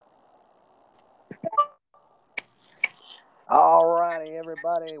All righty,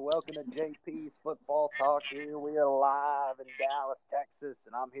 everybody. Welcome to JP's Football Talk here. We are live in Dallas, Texas,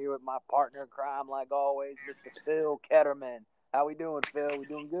 and I'm here with my partner in crime, like always, Mr. Phil Ketterman. How we doing, Phil? We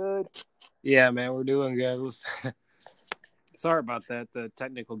doing good? Yeah, man, we're doing good. Sorry about that, the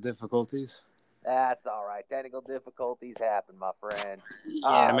technical difficulties. That's all right. Technical difficulties happen, my friend.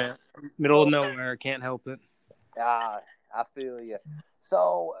 Yeah, man. Middle of nowhere, can't help it. I feel you.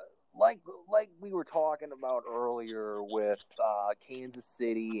 So, like we were talking about earlier with Kansas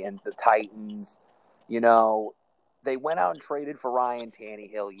City and the Titans, they went out and traded for Ryan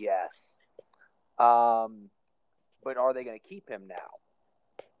Tannehill, yes. But are they going to keep him now?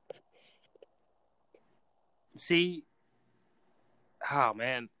 See, oh,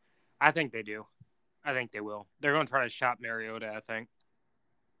 man, I think they do. I think they will. They're going to try to shop Mariota, I think.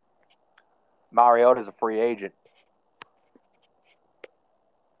 Mariota's a free agent.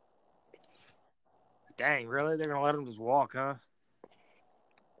 Dang, really? They're going to let him just walk, huh?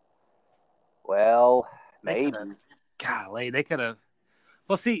 Well, maybe. Golly, they could have.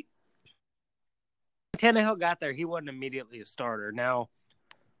 Well, see, Tannehill got there. He wasn't immediately a starter. Now,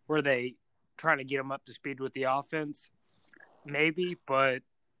 were they trying to get him up to speed with the offense? Maybe, but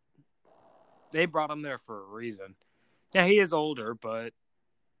they brought him there for a reason. Now, he is older, but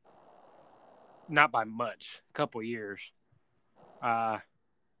not by much. A couple years.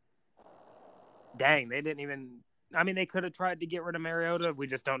 Dang, they didn't even. I mean, they could have tried to get rid of Mariota. We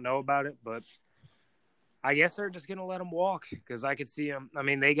just don't know about it, but I guess they're just going to let him walk because I could see him. I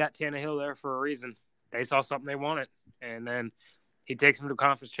mean, they got Tannehill there for a reason. They saw something they wanted, and then he takes them to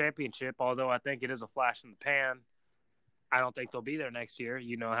conference championship, although I think it is a flash in the pan. I don't think they'll be there next year.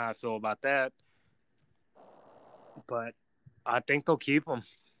 You know how I feel about that. But I think they'll keep him.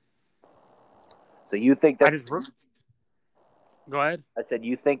 So you think that? Go ahead. I said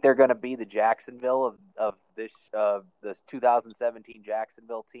you think they're going to be the Jacksonville of this 2017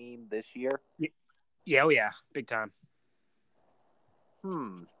 Jacksonville team this year? Yeah, oh yeah, big time.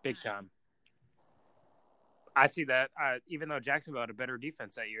 Big time. I see that. Even though Jacksonville had a better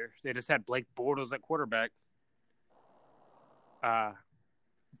defense that year, they just had Blake Bortles at quarterback.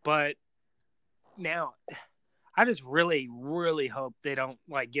 But now, I just really, really hope they don't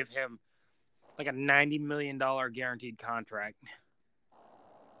give him like a $90 million guaranteed contract.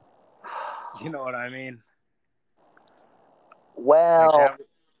 You know what I mean? Well,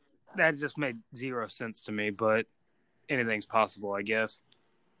 that just made zero sense to me, but anything's possible, I guess.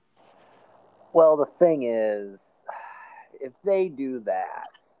 Well, the thing is, if they do that,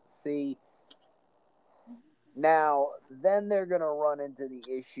 see, now, then they're going to run into the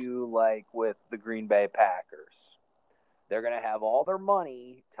issue like with the Green Bay Packers. They're going to have all their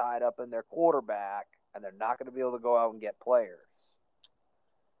money tied up in their quarterback, and they're not going to be able to go out and get players.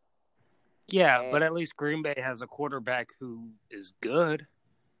 Yeah, but at least Green Bay has a quarterback who is good.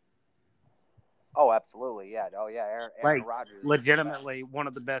 Oh, absolutely, yeah. Oh, yeah, Aaron Rodgers. Legitimately one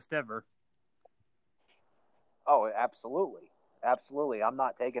of the best ever. Oh, absolutely. Absolutely. I'm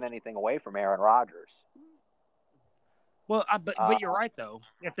not taking anything away from Aaron Rodgers. Well, but you're right, though.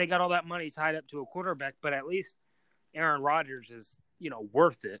 If they got all that money tied up to a quarterback, but at least Aaron Rodgers is,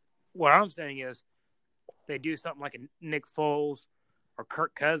 worth it. What I'm saying is they do something like a Nick Foles or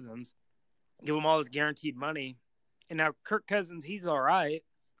Kirk Cousins, give them all this guaranteed money. And now Kirk Cousins, he's all right.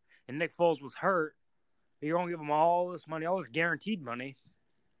 And Nick Foles was hurt. You're going to give them all this money, all this guaranteed money,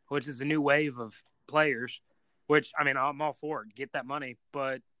 which is a new wave of players, which, I mean, I'm all for it. Get that money.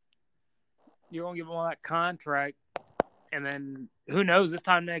 But you're going to give them all that contract. And then who knows, this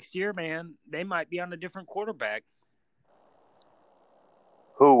time next year, man, they might be on a different quarterback.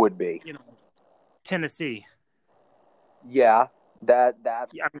 Who would be? Tennessee. Yeah, that's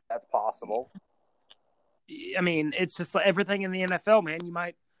possible. I mean, it's just like everything in the NFL, man. You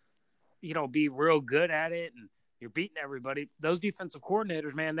might, be real good at it and you're beating everybody. Those defensive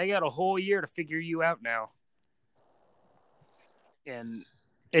coordinators, man, they got a whole year to figure you out now. And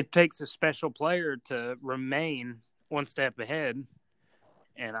it takes a special player to remain one step ahead.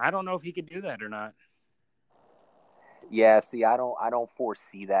 And I don't know if he could do that or not. Yeah, see, I don't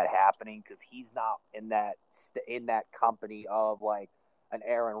foresee that happening because he's not in that company of like an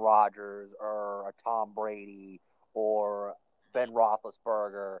Aaron Rodgers or a Tom Brady or Ben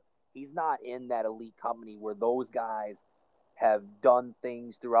Roethlisberger. He's not in that elite company where those guys have done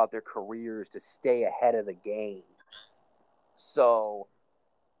things throughout their careers to stay ahead of the game. So,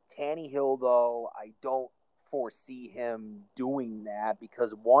 Tannehill, though, I don't foresee him doing that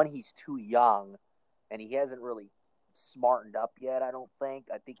because, one, he's too young and he hasn't really smartened up yet, I don't think.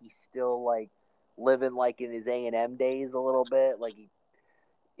 I think he's still, living, in his A&M days a little bit. He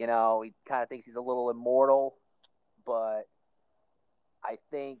kind of thinks he's a little immortal. But I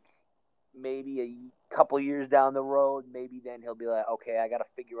think maybe a couple years down the road, maybe then he'll be like, okay, I got to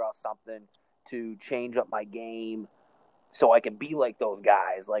figure out something to change up my game so I can be like those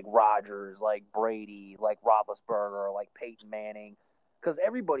guys, like Rodgers, like Brady, like Roethlisberger, like Peyton Manning. Because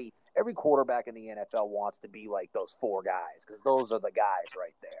every quarterback in the NFL wants to be like those four guys, because those are the guys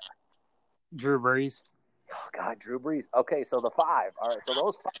right there. Drew Brees. Oh, God, Drew Brees. Okay, so the five. All right, so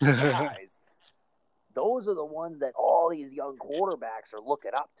those five guys, those are the ones that all these young quarterbacks are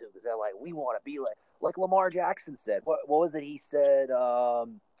looking up to because they're like, we want to be like Lamar Jackson said. What was it he said? What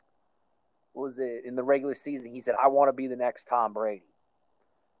was it in the regular season? He said, I want to be the next Tom Brady.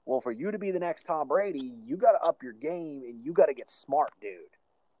 Well, for you to be the next Tom Brady, you got to up your game and you got to get smart, dude.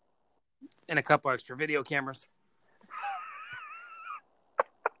 And a couple extra video cameras.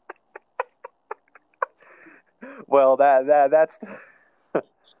 Well, that's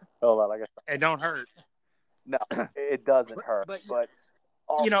hold on, I guess it don't hurt. No, it doesn't hurt. But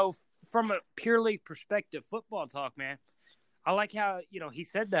from a purely perspective football talk, man, I like how he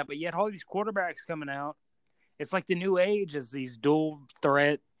said that. But yet, all these quarterbacks coming out, it's like the new age is these dual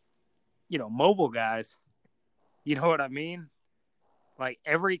threat, mobile guys. You know what I mean? Like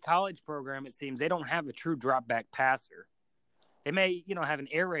every college program, it seems they don't have a true drop back passer. They may, have an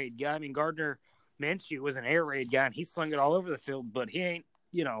air raid guy. I mean, Gardner Minshew was an air raid guy, and he slung it all over the field. But he ain't,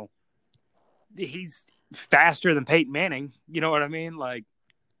 he's faster than Peyton Manning. You know what I mean? Like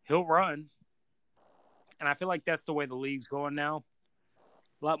he'll run, and I feel like that's the way the league's going now.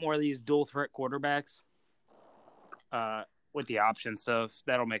 A lot more of these dual threat quarterbacks. With the option stuff,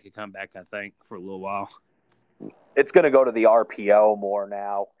 that'll make a comeback, I think, for a little while. It's going to go to the RPO more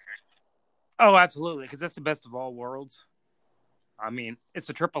now. Oh, absolutely, because that's the best of all worlds. I mean, it's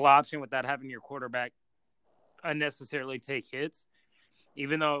a triple option without having your quarterback unnecessarily take hits.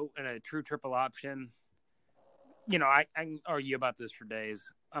 Even though in a true triple option, I can argue about this for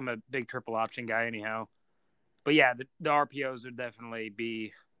days. I'm a big triple option guy anyhow. But yeah, the RPOs would definitely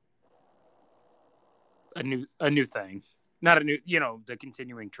be a new thing. Not a new, the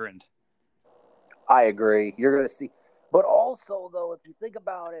continuing trend. I agree. You're going to see. But also, though, if you think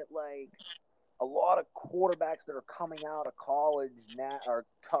about it, like a lot of quarterbacks that are coming out of college now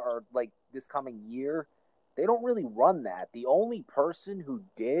or like this coming year, they don't really run that. The only person who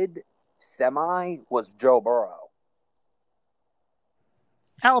did semi was Joe Burrow.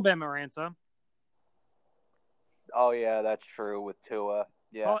 Alabama ran some. Oh, yeah, that's true with Tua.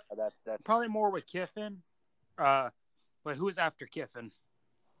 Yeah, that's probably more with Kiffin. But who was after Kiffin?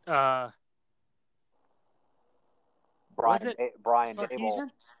 Brian Daboll.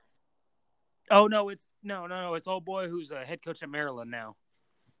 Oh no, it's old boy who's a head coach at Maryland now.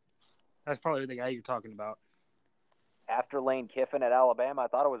 That's probably the guy you're talking about. After Lane Kiffin at Alabama, I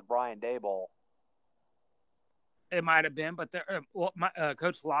thought it was Brian Daboll. It might have been, but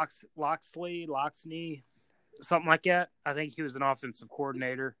Coach Loxley, something like that. I think he was an offensive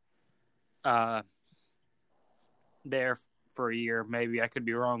coordinator there for a year. Maybe I could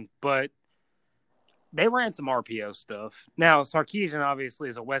be wrong, but they ran some RPO stuff. Now, Sarkisian obviously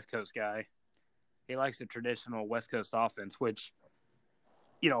is a West Coast guy. He likes the traditional West Coast offense, which,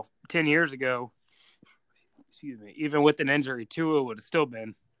 10 years ago, even with an injury, Tua would have still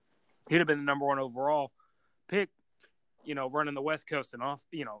been. He'd have been the number one overall pick, running the West Coast and off,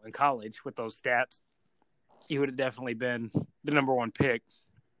 in college with those stats. He would have definitely been the number one pick.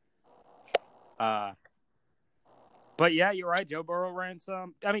 But yeah, you're right. Joe Burrow ran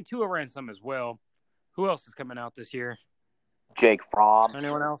some. I mean, Tua ran some as well. Who else is coming out this year? Jake Fromm.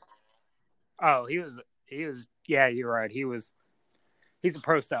 Anyone else? Oh, he was. Yeah, you're right. He's a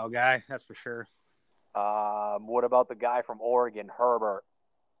pro style guy. That's for sure. What about the guy from Oregon, Herbert?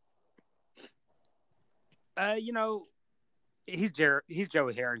 He's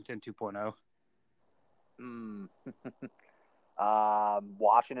Joey Harrington 2.0.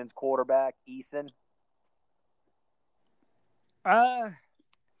 Washington's quarterback, Eason.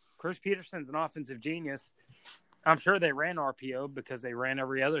 Chris Peterson's an offensive genius. I'm sure they ran RPO because they ran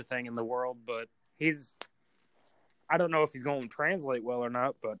every other thing in the world, but I don't know if he's going to translate well or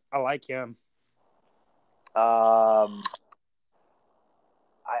not, but I like him. I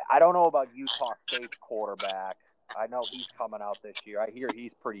don't know about Utah State's quarterback. I know he's coming out this year. I hear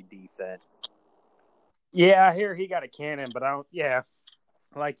he's pretty decent. Yeah, I hear he got a cannon, but I don't. Yeah,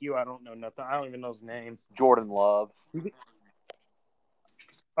 like you, I don't know nothing. I don't even know his name. Jordan Love.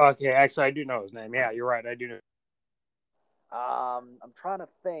 Okay, actually, I do know his name. Yeah, you're right. I do know. I'm trying to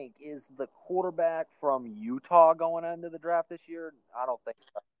think. Is the quarterback from Utah going into the draft this year? I don't think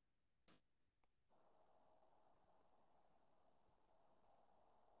so.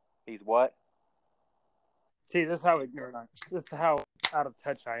 He's what? See, this is how out of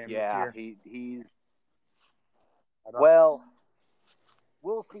touch I am this year. he's well.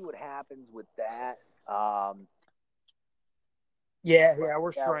 We'll see what happens with that. Yeah,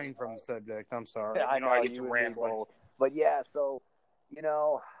 we're straying from the subject. I'm sorry. I know I get to rambling. But yeah, so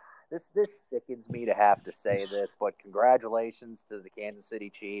this sickens me to have to say this, but congratulations to the Kansas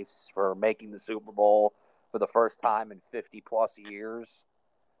City Chiefs for making the Super Bowl for the first time in 50 plus years.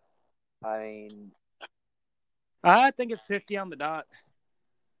 I mean, I think it's 50 on the dot.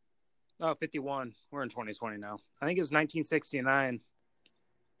 Oh, 51. We're in 2020 now. I think it was 1969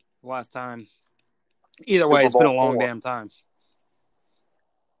 last time. Either way, it's been a long damn time.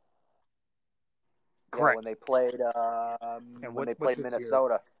 Correct. Yeah, when they played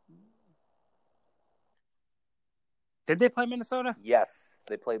Minnesota. Did they play Minnesota? Yes,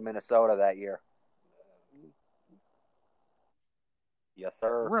 they played Minnesota that year. Yes,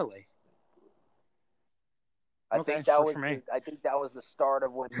 sir. Really? I think that was the start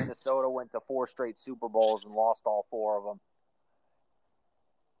of when Minnesota went to 4 straight Super Bowls and lost all 4 of them.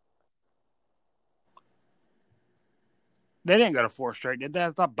 They didn't go to 4 straight, did they? I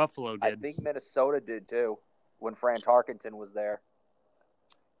thought Buffalo did. I think Minnesota did too, when Fran Tarkenton was there.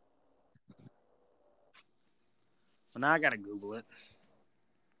 Well, now I got to Google it.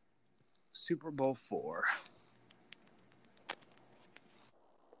 Super Bowl 4.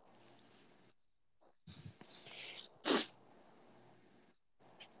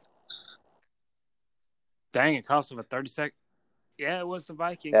 Dang, it cost them a 30-second. Yeah, it was the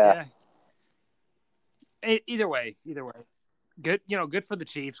Vikings. Yeah. Either way, good. Good for the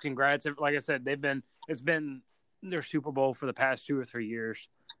Chiefs. Congrats. Like I said, it's been their Super Bowl for the past 2 or 3 years.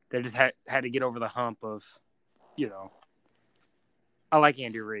 They just had to get over the hump of, I like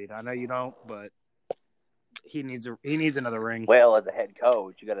Andy Reid. I know you don't, but he needs another ring. Well, as a head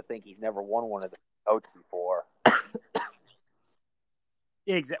coach, you got to think he's never won one as a coach before.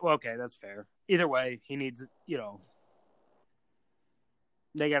 Exactly. Well, okay, that's fair. Either way, he needs,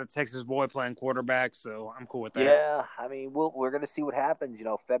 they got a Texas boy playing quarterback, so I'm cool with that. Yeah, I mean, we're going to see what happens,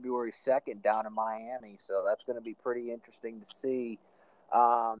 February 2nd down in Miami, so that's going to be pretty interesting to see.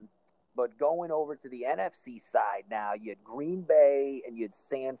 But going over to the NFC side now, you had Green Bay and you had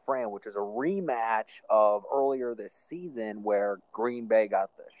San Fran, which is a rematch of earlier this season where Green Bay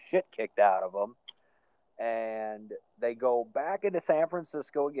got the shit kicked out of them. And they go back into San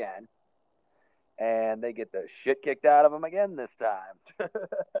Francisco again, and they get the shit kicked out of them again this time.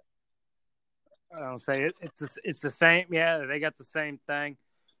 I don't say it. It's the same. Yeah, they got the same thing.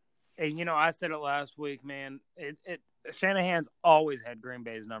 And I said it last week, man. Shanahan's always had Green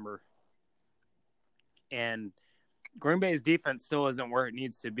Bay's number, and Green Bay's defense still isn't where it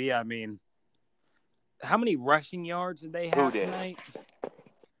needs to be. I mean, how many rushing yards did they have tonight?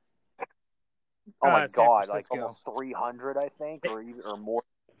 Oh my God, like almost 300, I think, or more.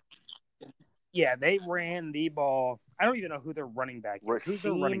 Yeah, they ran the ball. I don't even know who their running back is. Who's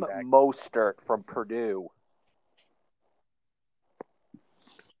their running back? Mostert from Purdue.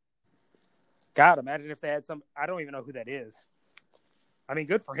 God, imagine if they had some. I don't even know who that is. I mean,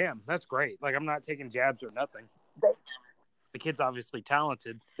 good for him. That's great. Like, I'm not taking jabs or nothing. The kid's obviously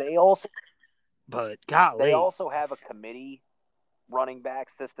talented. But golly, they also have a committee running back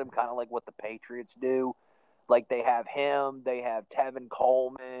system, kind of like what the Patriots do. Like, they have him, they have Tevin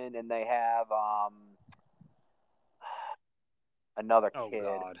Coleman, and they have another kid.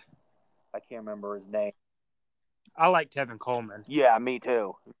 Oh, God. I can't remember his name. I like Tevin Coleman. Yeah, me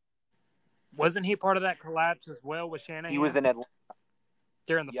too. Wasn't he part of that collapse as well with Shanahan? He was in Atlanta.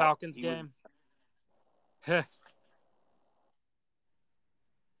 During the Falcons game? Yeah,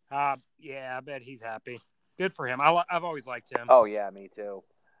 I bet he's happy. Good for him. I've always liked him. Oh, yeah, me too.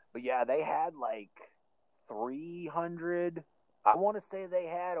 But, yeah, they had, like, 300. I want to say they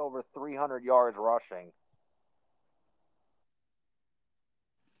had over 300 yards rushing.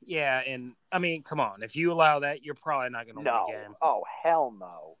 Yeah, and, I mean, come on. If you allow that, you're probably not going to win the game. Oh, hell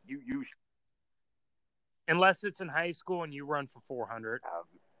no. You Unless it's in high school and you run for 400.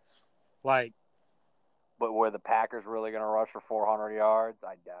 But were the Packers really going to rush for 400 yards?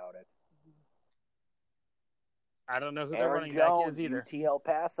 I doubt it. I don't know who their running back is either. UT El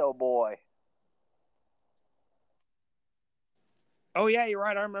Paso boy. Oh, yeah, you're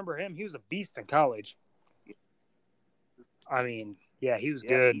right. I remember him. He was a beast in college. I mean, yeah, he was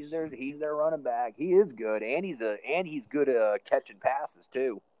good. He's their running back. He is good, and he's good at catching passes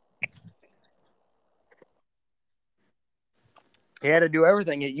too. He had to do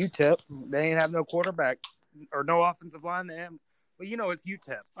everything at UTEP. They ain't have no quarterback or no offensive line. Well, it's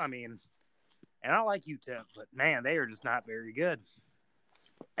UTEP. I mean, and I like UTEP, but man, they are just not very good.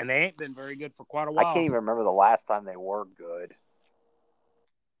 And they ain't been very good for quite a I while. can't even remember the last time they were good.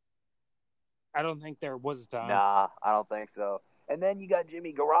 I don't think there was a time. Nah, I don't think so. And then you got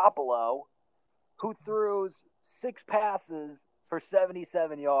Jimmy Garoppolo, who threw 6 passes for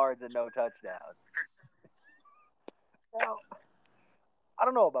 77 yards and no touchdowns. Now, I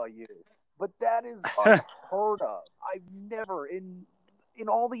don't know about you, but that is unheard of. I've never, in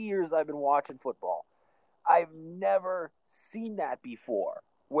all the years I've been watching football, I've never seen that before.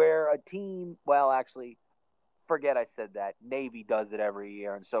 Where a team, well, actually, forget I said that. Navy does it every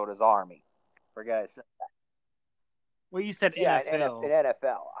year, and so does Army. Forget I said that. Well, you said Yeah, NFL. in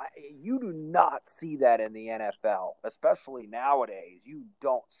NFL. You do not see that in the NFL, especially nowadays. You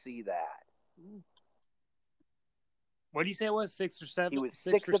don't see that. What do you say it was? 6 or 7? He was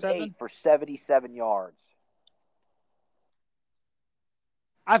 6 6 or of 7? 8 for 77 yards.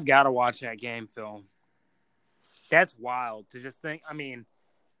 I've got to watch that game film. That's wild to just think. I mean,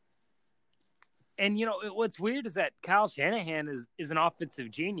 and what's weird is that Kyle Shanahan is an offensive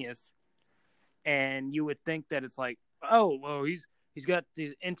genius, and you would think that it's like, oh, well, he's got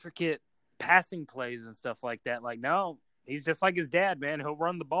these intricate passing plays and stuff like that. Like, no, he's just like his dad, man. He'll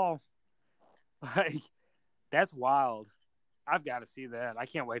run the ball. Like, that's wild. I've got to see that. I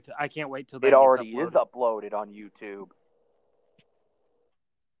can't wait till that It already gets is uploaded on YouTube.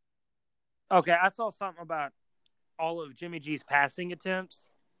 Okay, I saw something about all of Jimmy G's passing attempts,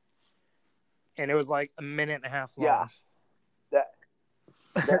 and it was like a minute and a half long. Yeah, that's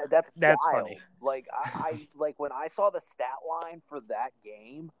that's wild. Funny. Like I like when I saw the stat line for that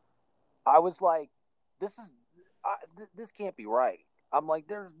game, I was like, this can't be right. I'm like,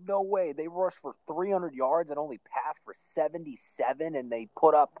 there's no way they rushed for 300 yards and only passed for 77, and they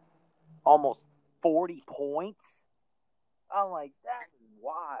put up almost 40 points. I'm like, that's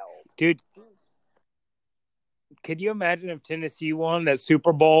wild, dude. Could you imagine if Tennessee won that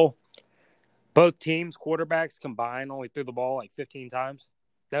Super Bowl? Both teams' quarterbacks combined only threw the ball like 15 times.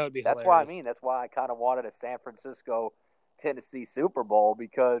 That would be hilarious. That's what I mean. That's why I kind of wanted a San Francisco Tennessee Super Bowl,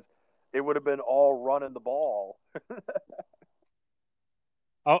 because it would have been all running the ball.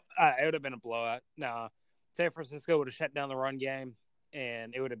 It would have been a blowout. No, San Francisco would have shut down the run game,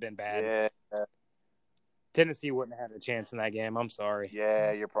 and it would have been bad. Yeah. Tennessee wouldn't have had a chance in that game. I'm sorry.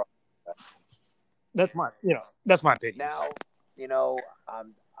 Yeah, you're probably. That's my opinion. Now,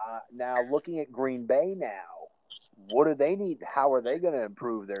 now looking at Green Bay now, what do they need? How are they going to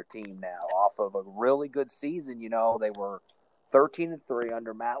improve their team now? Off of a really good season, they were 13-3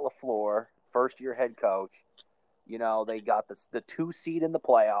 under Matt LaFleur, first-year head coach. They got the 2 seed in the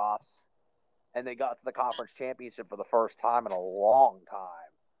playoffs, and they got to the conference championship for the first time in a long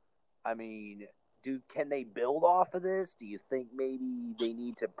time. I mean, can they build off of this? Do you think maybe they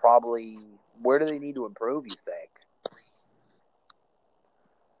need to where do they need to improve, you think?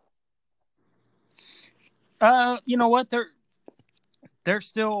 You know what? They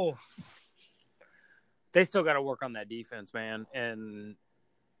still got to work on that defense, man, and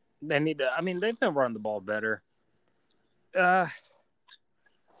they need to. I mean, they've been running the ball better. I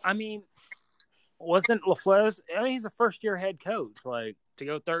mean, wasn't LaFleur? I mean, he's a first-year head coach. Like, to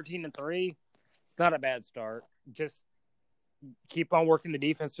go 13-3, it's not a bad start. Just keep on working the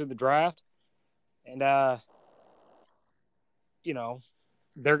defense through the draft, and they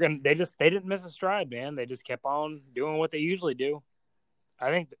didn't miss a stride, man. They just kept on doing what they usually do.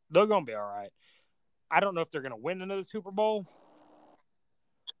 I think they're going to be all right. I don't know if they're going to win another Super Bowl,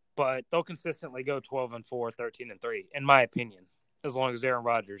 but they'll consistently go 12-4, 13-3, in my opinion, as long as Aaron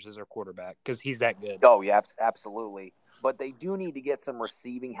Rodgers is their quarterback, because he's that good. Oh, yeah, absolutely. But they do need to get some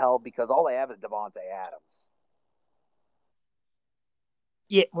receiving help, because all they have is Davante Adams.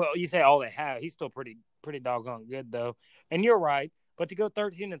 Yeah, well, you say all they have. He's still pretty doggone good, though. And you're right. But to go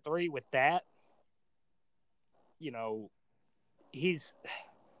 13-3 with that, he's –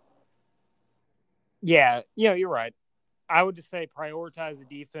 yeah, you're right. I would just say prioritize the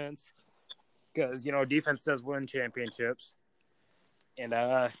defense, because, defense does win championships. And,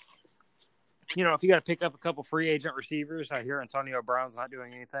 if you got to pick up a couple free agent receivers, I hear Antonio Brown's not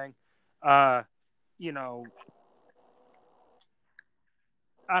doing anything. I don't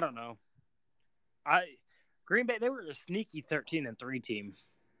know. Green Bay, they were a sneaky 13-3 team.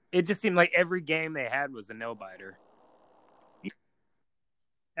 It just seemed like every game they had was a nail-biter.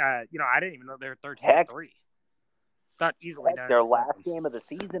 I didn't even know they were 13-3. Not easily. Their last game of the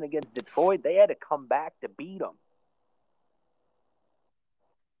season against Detroit, they had to come back to beat them.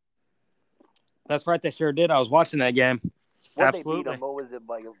 That's right, they sure did. I was watching that game. Absolutely. They beat them? What was it?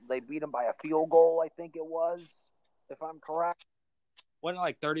 They beat them by a field goal, I think it was, if I'm correct. Wasn't it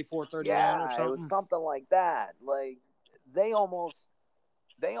like 34-31 or something? Yeah, it was something like that. Like, they almost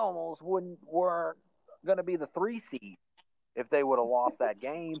they almost weren't going to be the 3 seed if they would have lost that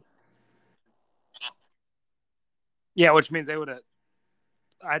game. Yeah, which means they would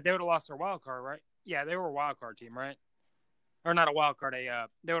have lost their wild card, right? Yeah, they were a wild card team, right? Or not a wild card.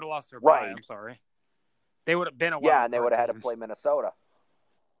 They would have lost their bye. Right. I'm sorry. They would have been a wild card. Yeah, and they would have had to play Minnesota.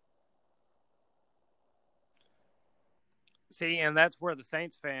 See, and that's where the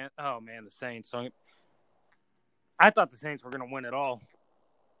Saints oh man, the Saints. I thought the Saints were going to win it all.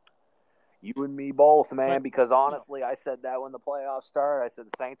 You and me both, man, because honestly, I said that when the playoffs started. I said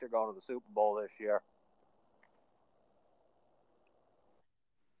the Saints are going to the Super Bowl this year.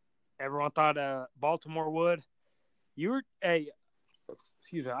 Everyone thought Baltimore would.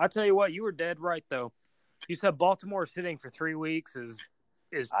 Excuse me. I'll tell you what, you were dead right, though. You said Baltimore sitting for 3 weeks is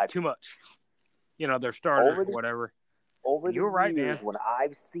too much. Their starters or whatever. You were right, man. When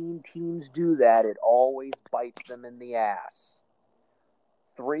I've seen teams do that, it always bites them in the ass.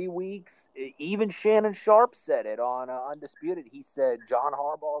 3 weeks, even Shannon Sharp said it on Undisputed. He said John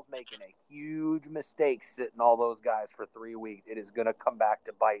Harbaugh's making a huge mistake sitting all those guys for 3 weeks. It is going to come back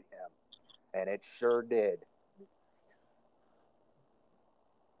to bite him. And it sure did.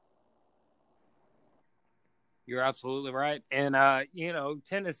 You're absolutely right. And,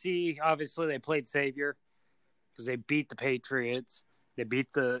 Tennessee, obviously they played savior because they beat the Patriots. They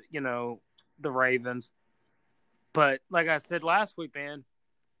beat the Ravens. But like I said last week, man,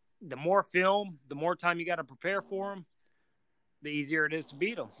 the more film, the more time you got to prepare for them, the easier it is to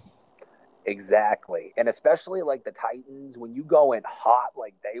beat them. Exactly. And especially like the Titans, when you go in hot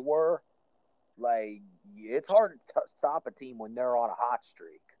like they were, like it's hard to stop a team when they're on a hot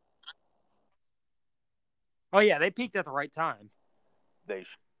streak. Oh, yeah, they peaked at the right time.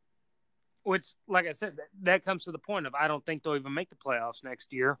 Which, like I said, that comes to the point of I don't think they'll even make the playoffs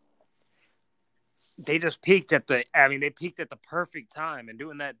next year. They just peaked they peaked at the perfect time, and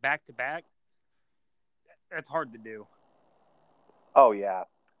doing that back-to-back, that's hard to do. Oh, yeah.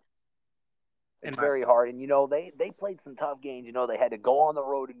 It's very hard. And, they played some tough games. They had to go on the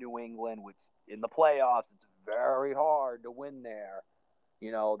road to New England, which in the playoffs, it's very hard to win there.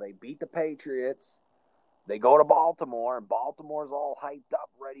 They beat the Patriots. They go to Baltimore, and Baltimore's all hyped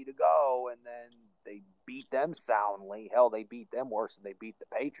up, ready to go, and then they beat them soundly. Hell, they beat them worse than they beat the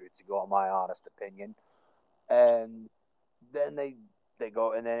Patriots, to go in my honest opinion. And then they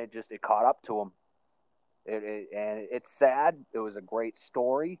go, and then it caught up to them. And it's sad. It was a great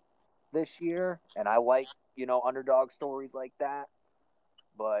story this year, and I like, underdog stories like that.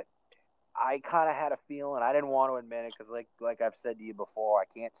 But I kind of had a feeling. I didn't want to admit it because, like I've said to you before, I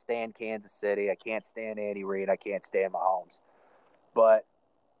can't stand Kansas City. I can't stand Andy Reid. I can't stand Mahomes. But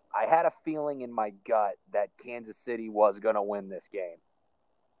I had a feeling in my gut that Kansas City was going to win this game.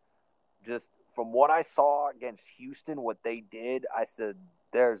 Just from what I saw against Houston, what they did, I said,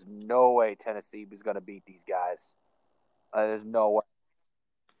 there's no way Tennessee was going to beat these guys. There's no way.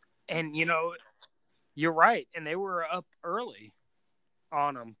 And, you're right. And they were up early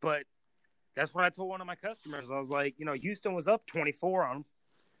on them. But that's what I told one of my customers. I was like, Houston was up 24 on them,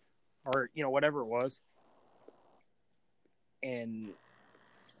 or, whatever it was. And,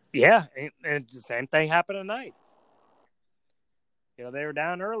 yeah, and the same thing happened tonight. They were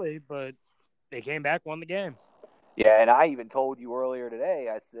down early, but they came back, won the game. Yeah, and I even told you earlier today,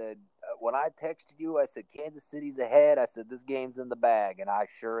 I said, when I texted you, I said, Kansas City's ahead. I said, this game's in the bag, and I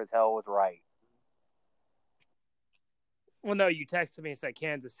sure as hell was right. Well, no, you texted me and said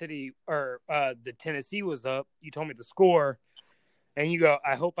Kansas City or the Tennessee was up. You told me the score, and you go,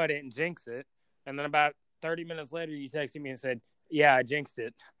 I hope I didn't jinx it. And then about 30 minutes later, you texted me and said, yeah, I jinxed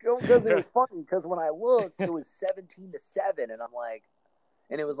it. Because it was funny, because when I looked, it was 17-7, and I'm like,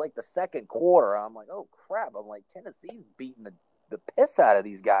 and it was like the second quarter. I'm like, oh, crap. I'm like, Tennessee's beating the piss out of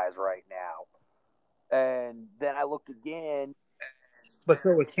these guys right now. And then I looked again. But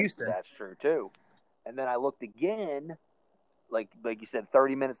so was Houston. That's true, too. And then I looked again, like you said,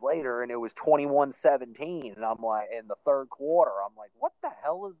 30 minutes later, and it was 21-17. And I'm like, in the third quarter, I'm like, what the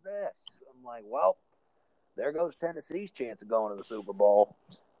hell is this? I'm like, well, there goes Tennessee's chance of going to the Super Bowl.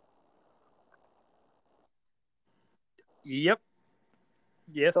 Yep.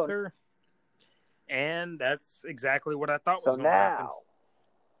 Yes, sir. And that's exactly what I thought was going to happen. So now,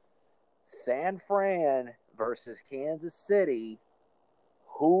 San Fran versus Kansas City,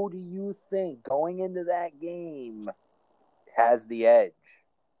 who do you think going into that game has the edge?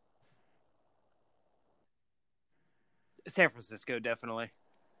 San Francisco, definitely.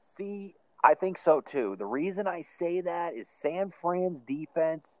 See, I think so too. The reason I say that is San Fran's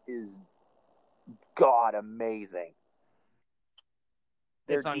defense is God amazing.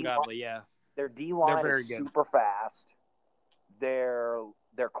 It's ungodly, yeah. Their D-line is super fast. Their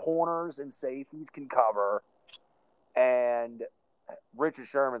their corners and safeties can cover, and Richard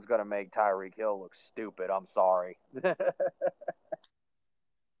Sherman's going to make Tyreek Hill look stupid. I'm sorry.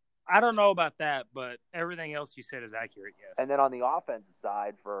 I don't know about that, but everything else you said is accurate, yes. And then on the offensive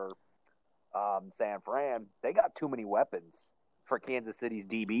side for San Fran, they got too many weapons for Kansas City's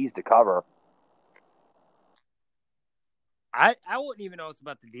DBs to cover. I wouldn't even know it's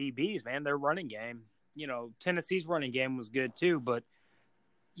about the DBs, man. Their running game. Tennessee's running game was good too, but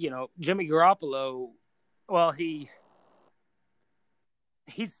Jimmy Garoppolo, well, he's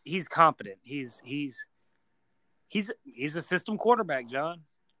competent. He's a system quarterback, John.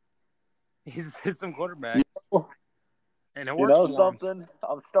 He's a system quarterback. And it works for something? him.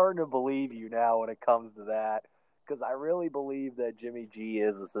 I'm starting to believe you now when it comes to that, because I really believe that Jimmy G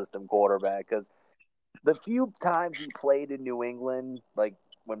is a system quarterback, because the few times he played in New England, like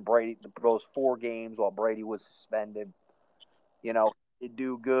when Brady, those 4 games while Brady was suspended, he'd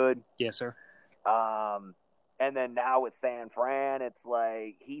do good. Yes, sir. And then now with San Fran, it's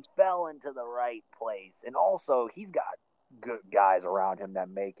like he fell into the right place. And also, he's got good guys around him that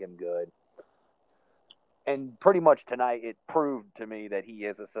make him good. And pretty much tonight, it proved to me that he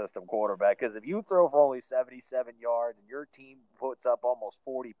is a system quarterback. Because if you throw for only 77 yards and your team puts up almost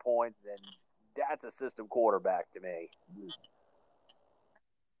 40 points, then that's a system quarterback to me.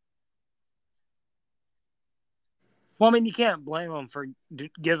 Well, I mean, you can't blame them for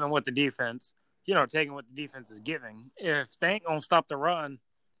giving what the defense, taking what the defense is giving. If they ain't going to stop the run,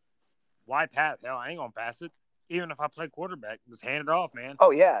 why pass? Hell, I ain't going to pass it. Even if I play quarterback, just hand it off, man.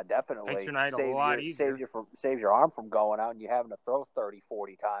 Oh, yeah, definitely. Makes your night a lot easier. Saves your arm from going out and you having to throw 30,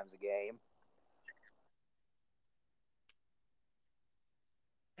 40 times a game.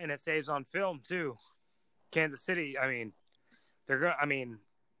 And it saves on film, too. Kansas City, they're going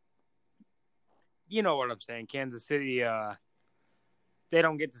you know what I'm saying. Kansas City, they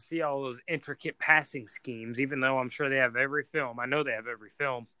don't get to see all those intricate passing schemes, even though I'm sure they have every film. I know they have every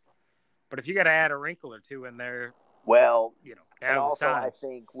film. But if you got to add a wrinkle or two in there, well, and also time. I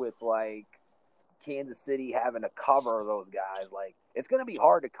think with Kansas City having to cover those guys, it's going to be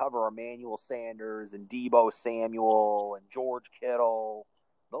hard to cover Emmanuel Sanders and Deebo Samuel and George Kittle.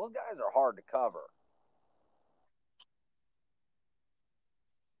 Those guys are hard to cover.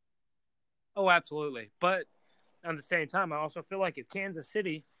 Oh, absolutely. But at the same time, I also feel like if Kansas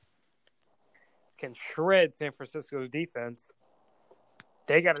City can shred San Francisco's defense,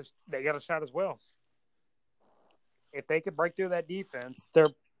 they got a shot as well. If they could break through that defense,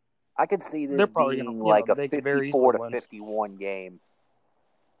 I could see this being like a 54 to 51 game.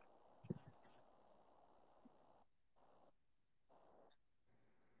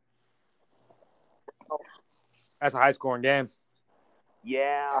 That's a high-scoring game.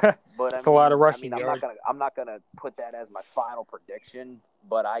 Yeah, but it's a lot of rushing yards. I'm not gonna put that as my final prediction,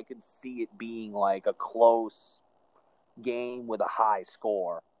 but I could see it being like a close game with a high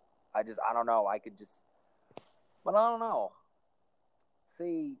score. I don't know. But I don't know.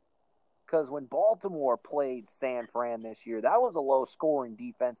 See, because when Baltimore played San Fran this year, that was a low-scoring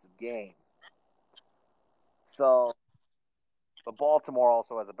defensive game. So, but Baltimore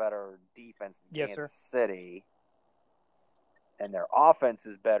also has a better defense than Kansas City. And their offense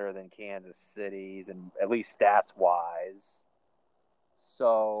is better than Kansas City's, and at least stats-wise.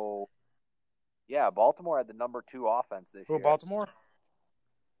 So, yeah, Baltimore had the number 2 offense this year. Baltimore?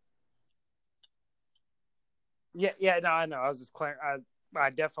 Yeah, no, I know. I was just clear. I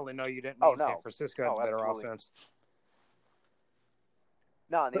definitely know you didn't mean San Francisco had the better offense.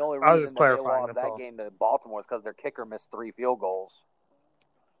 No, and the only reason that they lost that game to Baltimore is because their kicker missed 3 field goals.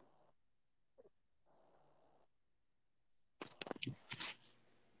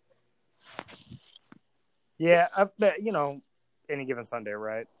 Yeah, I bet, any given Sunday,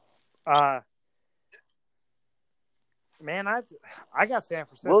 right? Man, I got San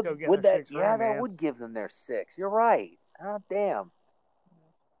Francisco getting their 6th ring, man. That would give them their 6. You're right. Oh, damn.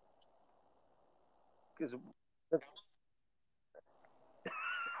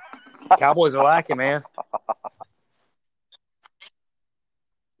 Cowboys are lacking, man.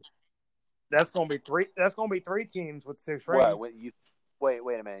 That's gonna be 3. That's gonna be 3 teams with 6 rings. Wait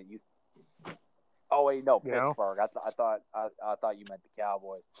a minute. Oh wait, no, Pittsburgh. I thought you meant the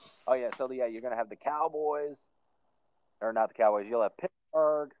Cowboys. Oh yeah, so you're gonna have the Cowboys, or not the Cowboys. You'll have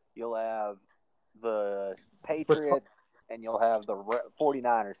Pittsburgh. You'll have the Patriots, and you'll have the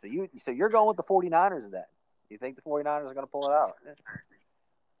 49ers. So you're going with the 49ers then? You think the 49ers are gonna pull it out?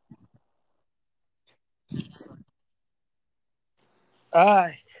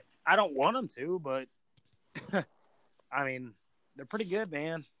 I don't want them to, but I mean, they're pretty good,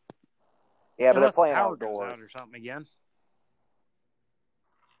 man. Yeah, but unless they're playing the power outdoors goes out or something again.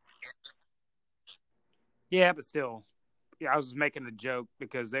 Yeah, but still. Yeah, I was making a joke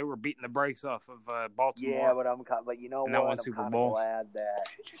because they were beating the brakes off of Baltimore. Yeah, but you know what? I'm Super kind Bowl. of glad that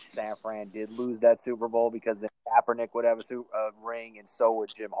San Fran did lose that Super Bowl because then Kaepernick would have a ring, and so would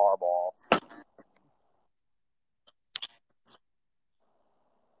Jim Harbaugh.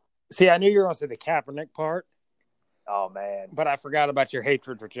 See, I knew you were going to say the Kaepernick part. Oh, man. But I forgot about your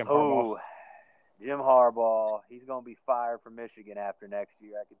hatred for Jim Harbaugh. Jim Harbaugh. He's going to be fired from Michigan after next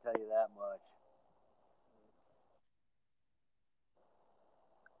year. I can tell you that much.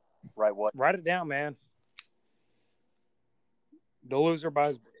 Right, what? Write it down, man. The loser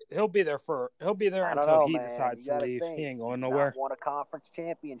buys. He'll be there until he decides to leave. He ain't going nowhere. He's not won a conference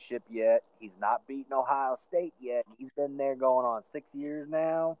championship yet. He's not beaten Ohio State yet. He's been there going on 6 years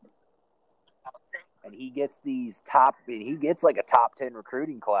now. And he gets like a top 10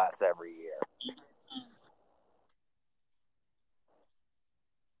 recruiting class every year.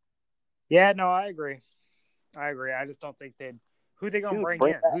 Yeah, no, I agree. I just don't think who they going to bring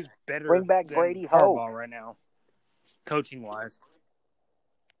in? Who's better bring back than Brady Harbaugh Hoke right now, coaching-wise?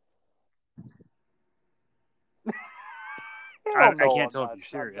 I can't tell if you're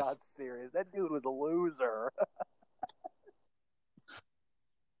serious. I'm not serious. That dude was a loser.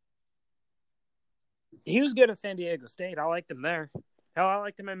 He was good at San Diego State. I liked him there. Hell, I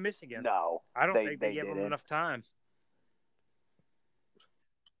liked him in Michigan. No, I don't think they gave him enough time.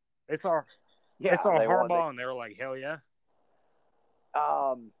 They saw Harbaugh and they were like, hell yeah.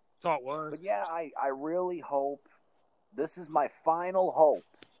 That's all it was. But yeah, I really hope this is my final hope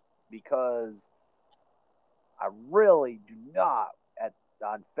because I really do not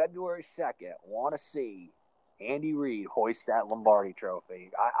on February 2nd want to see Andy Reid hoist that Lombardi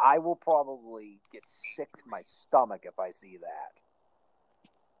trophy. I will probably get sick to my stomach if I see that.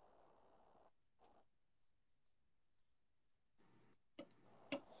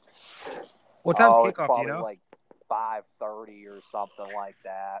 What time's kickoff, do you know? Like 5:30 or something like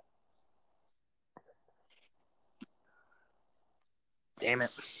that. Damn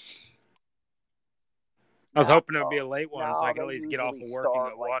it. I was hoping it would be a late one so I could at least get off of work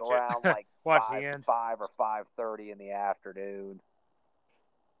and go watch it. Like watch the end. 5 or 5:30 in the afternoon.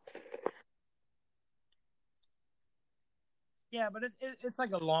 Yeah, but it's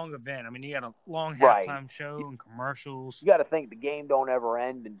like a long event. I mean, you got a long halftime show and commercials. You got to think the game don't ever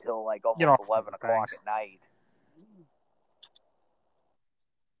end until like almost 11 o'clock at night.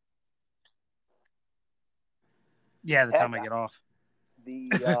 Yeah, the time I get off. The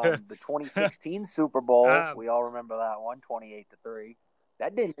 2016 Super Bowl, we all remember that one, 28-3.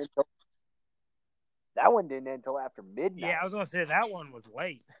 That one didn't end until after midnight. Yeah, I was going to say that one was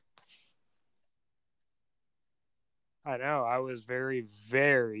late. I know. I was very,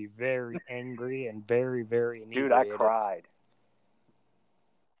 very, very angry and very, very inebriated. Dude, I cried.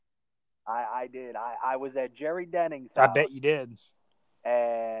 I did. I was at Jerry Denning's house. I bet you did.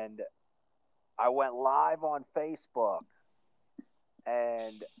 And I went live on Facebook.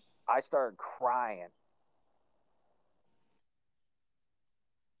 And I started crying.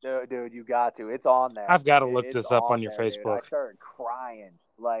 Dude, you got to. It's on there. I've got to look this up on your Facebook. Dude. I started crying.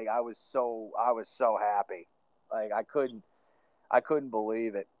 Like I was so happy. Like I couldn't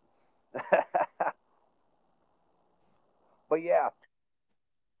believe it. But yeah.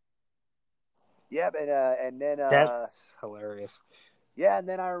 Yep, and then that's hilarious. Yeah, and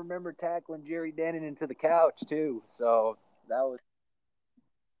then I remember tackling Jerry Dennen into the couch too. So that was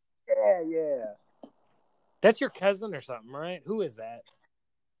yeah. That's your cousin or something, right? Who is that?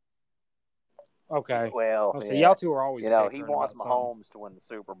 Okay. Well, so y'all two are always. He wants Mahomes to win the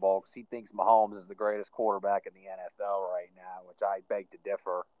Super Bowl because he thinks Mahomes is the greatest quarterback in the NFL right now, which I beg to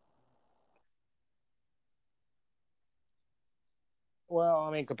differ. Well,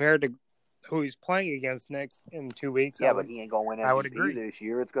 I mean, compared to who he's playing against next in 2 weeks. Yeah, but he ain't going to win MVP I would agree. This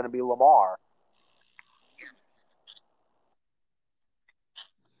year. It's going to be Lamar.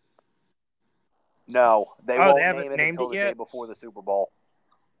 No, they won't name it until the day before the Super Bowl.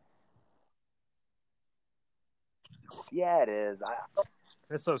 Yeah, it is.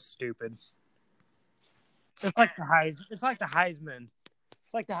 It's so stupid. It's like the Heisman. It's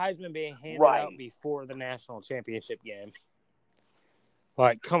like the Heisman being handed out before the national championship game.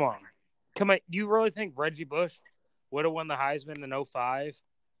 Like, come on. You really think Reggie Bush would have won the Heisman in 2005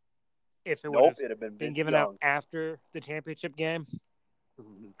 if it would have been given out after the championship game?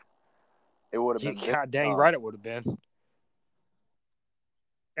 It would have been. God dang right it would have been.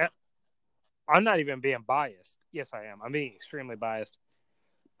 I'm not even being biased. Yes, I am. I'm being extremely biased.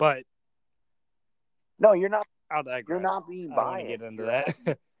 But no, you're not. I'll digress. You're not being biased. I don't want to get into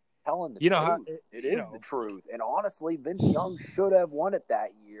that. telling the You know truth. how It is the truth. And honestly, Vince Young should have won it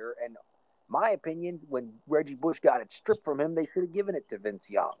that year. And my opinion, when Reggie Bush got it stripped from him, they should have given it to Vince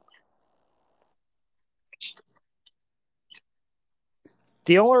Young.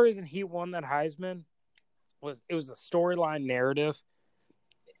 the only reason he won that Heisman was it was a storyline narrative.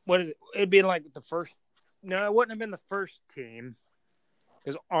 What is it? It'd be like the first. No, it wouldn't have been the first team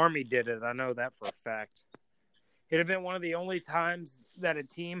because Army did it. I know that for a fact. It'd have been one of the only times that a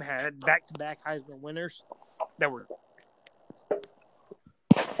team had back-to-back Heisman winners that were.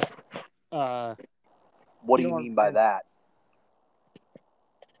 What do you mean by that?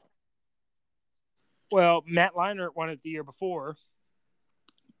 Well, Matt Leinart won it the year before,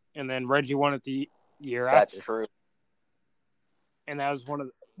 and then Reggie won it the year after. That's true. And that was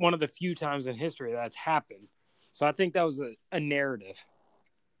one of the few times in history that's happened. So I think that was a narrative.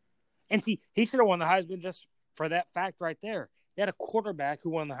 And see, he should have won the Heisman just for that fact right there. He had a quarterback who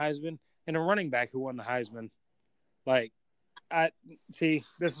won the Heisman and a running back who won the Heisman. Like, this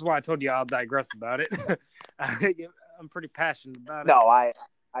is why I told you I'll digress about it. I'm pretty passionate about it. No, I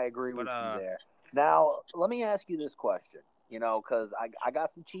agree with you there. Now, let me ask you this question, because I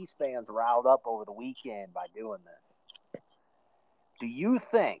got some Chiefs fans riled up over the weekend by doing this. Do you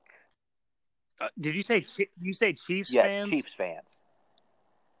think... did you say Chiefs yes, fans? Yes, Chiefs fans.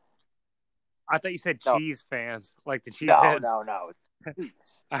 I thought you said cheese fans, like the cheese no, heads. No.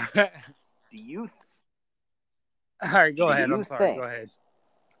 Do you... All right, go ahead. I'm sorry. Go ahead.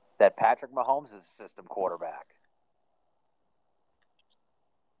 That Patrick Mahomes is a system quarterback?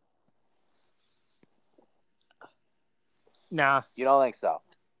 Nah. You don't think so?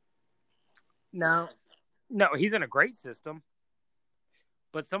 No, he's in a great system.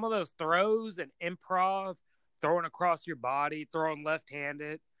 But some of those throws and improv, throwing across your body, throwing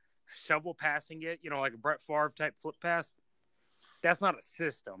left-handed, shovel passing it, like a Brett Favre type flip pass, that's not a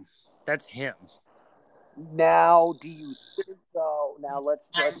system. That's him. Now, do you think so? Now, let's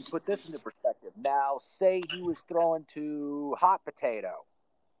put this into perspective. Now, say he was throwing to Hot Potato.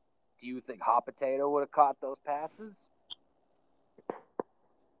 Do you think Hot Potato would have caught those passes?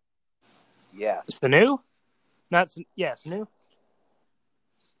 Yes. Sanu? Sanu?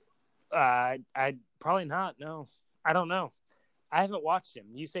 I probably not. No, I don't know. I haven't watched him.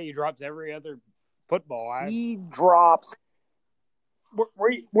 You say he drops every other football. He drops. Where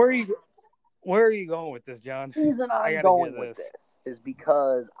are you going with this, John? The reason I'm going with this is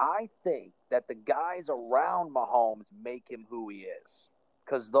because I think that the guys around Mahomes make him who he is.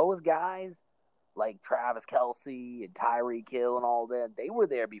 Because those guys, like Travis Kelce and Tyreek Hill and all that, they were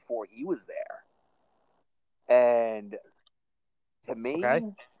there before he was there. And to me,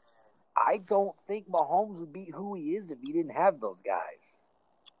 I don't think Mahomes would be who he is if he didn't have those guys.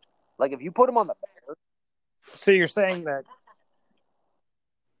 Like, if you put him on the Bears. So you're saying that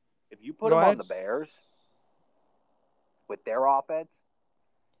if you put him on the Bears with their offense,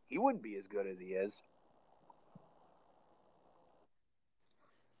 he wouldn't be as good as he is.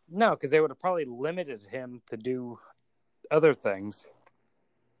 No, because they would have probably limited him to do other things.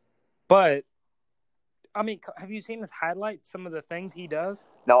 But, I mean, have you seen his highlights, some of the things he does?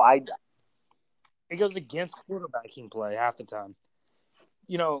 No, It goes against quarterbacking play half the time.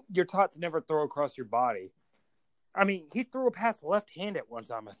 You're taught to never throw across your body. I mean, he threw a pass left-handed one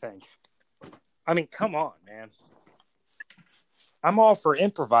time, I think. I mean, come on, man. I'm all for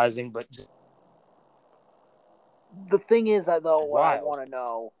improvising, but... The thing is, what I want to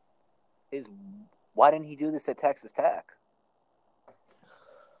know is, why didn't he do this at Texas Tech?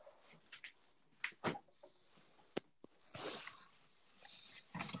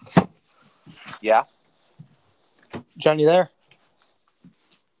 Yeah? John, you there?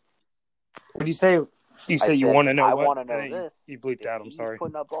 What do you say? You say you want to know I what? want to know this. You bleeped out. I'm sorry. He's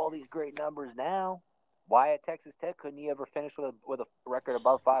putting up all these great numbers now. Why at Texas Tech couldn't he ever finish with a record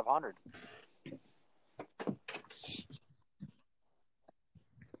above 500?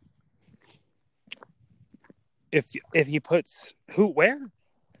 If he puts where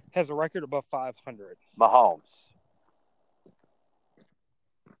has a record above 500? Mahomes.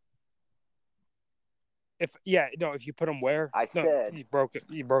 If you put him where? said you broke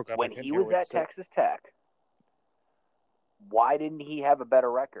up when he was at Texas Tech. Why didn't he have a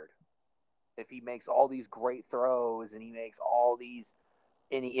better record? If he makes all these great throws and he makes all these,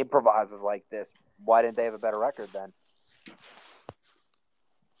 and he improvises like this, why didn't they have a better record then?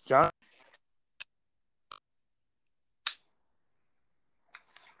 John?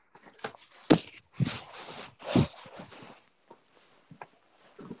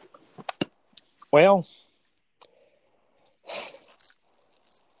 Well,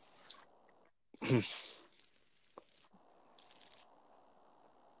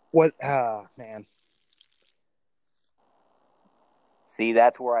 What? Man. See,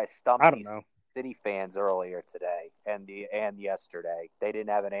 that's where I stumped I don't these know. City fans earlier today and yesterday. They didn't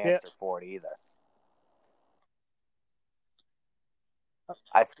have an answer for it either.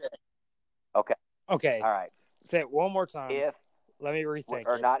 I said, okay. Okay. All right. Say it one more time. If, let me rethink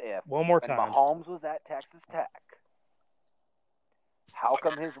or it. not if, One more when time. Mahomes was at Texas Tech, how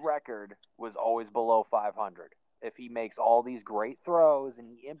come his record was always below 500? If he makes all these great throws and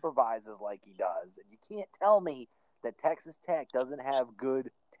he improvises like he does, and you can't tell me that Texas Tech doesn't have good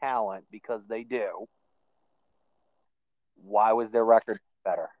talent, because they do. Why was their record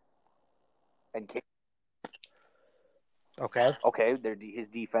better? And Okay. his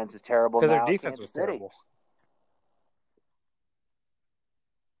defense is terrible Because their now. defense Kansas was City. terrible.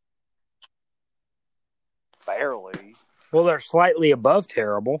 Barely. Well, they're slightly above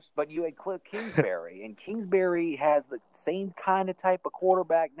terrible. But you had Cliff Kingsbury, and Kingsbury has the same kind of type of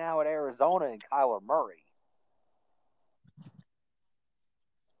quarterback now at Arizona in Kyler Murray.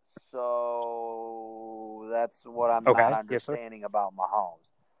 So that's what I'm not understanding about Mahomes.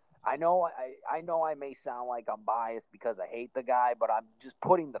 I know I may sound like I'm biased because I hate the guy, but I'm just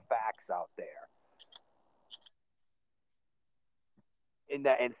putting the facts out there.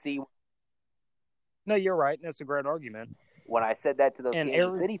 And see. No, you're right. That's a great argument. When I said that to those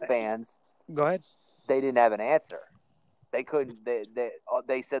Kansas City fans, go ahead. They didn't have an answer. They couldn't.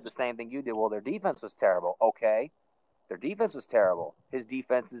 They said the same thing you did. Well, their defense was terrible. Okay, their defense was terrible. His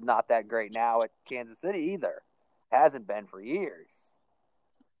defense is not that great now at Kansas City either. Hasn't been for years.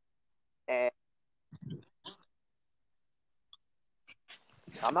 And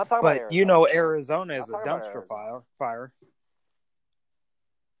I'm not talking about Arizona. But you know, Arizona is a dumpster fire.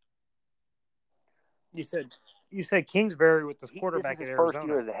 You said Kingsbury with this quarterback this is at his Arizona. First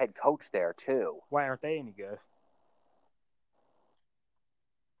year as a head coach there too. Why aren't they any good?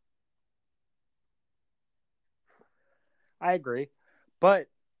 I agree, but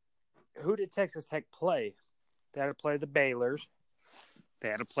who did Texas Tech play? They had to play the Baylors. They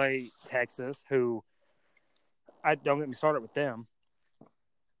had to play Texas, who I don't get me started with them.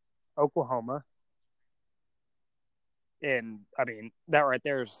 Oklahoma. And I mean, that right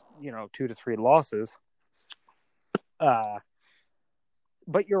there is, 2 to 3 losses. But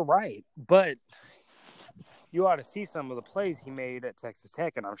you're right. But you ought to see some of the plays he made at Texas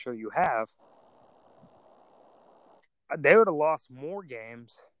Tech, and I'm sure you have. They would have lost more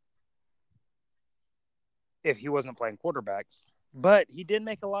games if he wasn't playing quarterback. But he did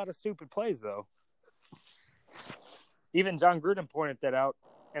make a lot of stupid plays, though. Even John Gruden pointed that out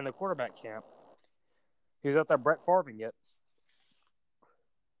in the quarterback camp. He was out there Brett Favre-ing it.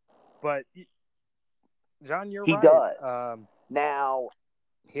 But, John, you're right. He does. Now,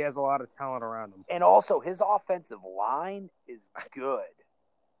 he has a lot of talent around him. And also, his offensive line is good.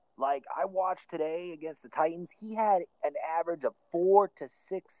 Like, I watched today against the Titans, he had an average of 4 to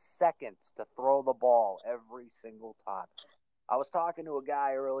 6 seconds to throw the ball every single time. I was talking to a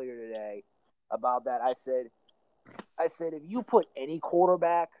guy earlier today about that. I said, if you put any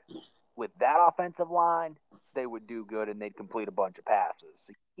quarterback with that offensive line, they would do good and they'd complete a bunch of passes.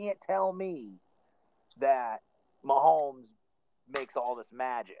 So you can't tell me that Mahomes makes all this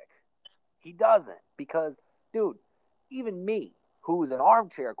magic. He doesn't, because, dude, even me, who's an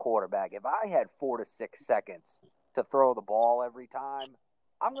armchair quarterback, if I had 4 to 6 seconds to throw the ball every time,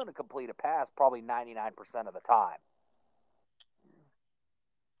 I'm going to complete a pass probably 99% of the time.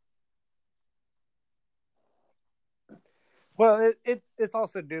 Well, it's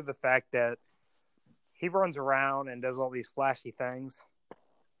also due to the fact that he runs around and does all these flashy things,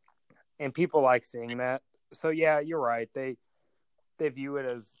 and people like seeing that. So yeah, you're right. They view it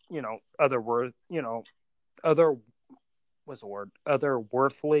as other what's the word?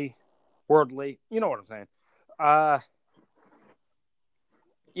 Worldly. You know what I'm saying? And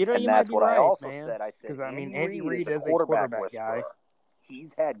you that's might be what right, I also man. said. I said, because Andy Reid is a quarterback guy.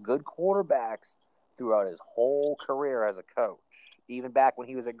 He's had good quarterbacks throughout his whole career as a coach. Even back when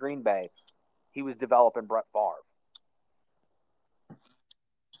he was at Green Bay, he was developing Brett Favre.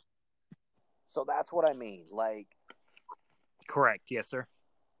 So that's what I mean. Like, correct, yes, sir.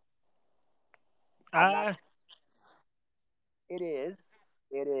 It is.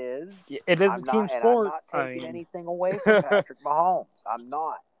 It is. It is a team sport. And I'm not taking anything away from Patrick Mahomes. I'm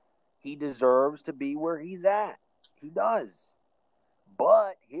not. He deserves to be where he's at. He does.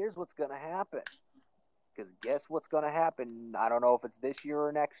 But here's what's going to happen. Because guess what's going to happen? I don't know if it's this year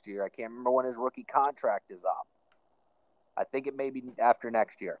or next year. I can't remember when his rookie contract is up. I think it may be after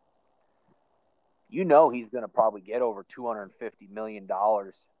next year. He's going to probably get over $250 million.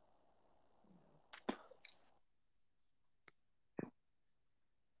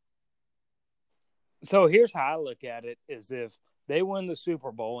 So here's how I look at it: is if they win the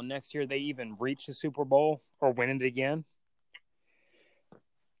Super Bowl and next year they even reach the Super Bowl or win it again,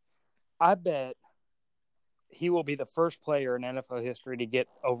 I bet he will be the first player in NFL history to get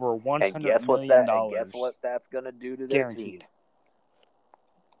over $100 million. And guess what that's going to do to their guaranteed. team?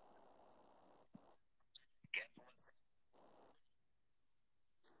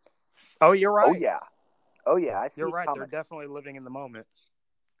 Oh, you're right. Oh yeah. I see. You're right. They're definitely living in the moment.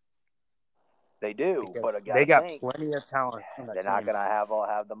 They do, but they got plenty of talent. They're not going to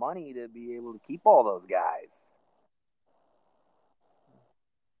have the money to be able to keep all those guys.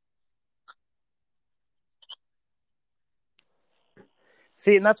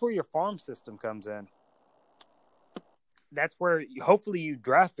 See, and that's where your farm system comes in. That's where hopefully you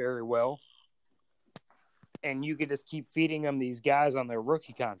draft very well, and you could just keep feeding them these guys on their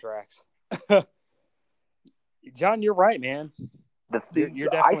rookie contracts. John, you're right, man. You're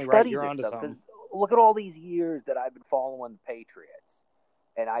definitely right. You're onto something. Look at all these years that I've been following the Patriots,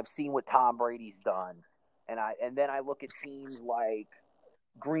 and I've seen what Tom Brady's done, and then I look at teams like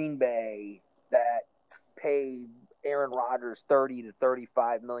Green Bay that paid Aaron Rodgers $30 to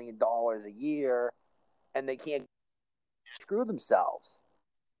 $35 million a year, and they can't screw themselves.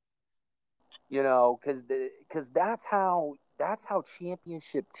 You know, because that's how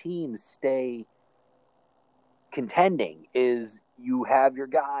championship teams stay contending. Is you have your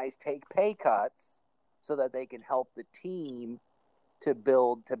guys take pay cuts so that they can help the team to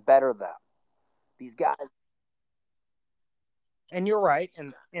better them. These guys. And you're right,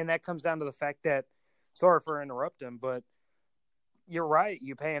 and that comes down to the fact that, sorry for interrupting, but you're right.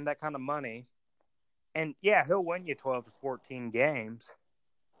 You pay him that kind of money, and yeah, he'll win you 12 to 14 games.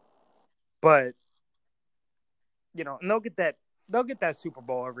 But you know, and they'll get that Super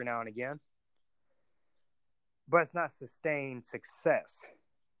Bowl every now and again. But it's not sustained success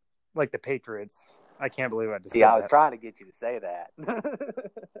like the Patriots. I can't believe I just said I was trying to get you to say that.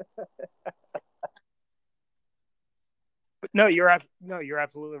 No, you're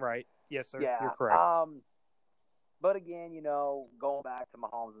absolutely right. Yes, sir. Yeah, you're correct. But again, you know, going back to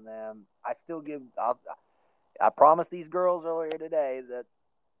Mahomes and them, I promised these girls earlier today that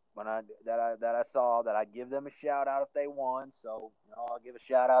when I saw that I'd give them a shout out if they won. So, you know, I'll give a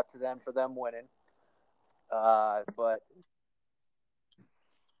shout out to them for them winning. But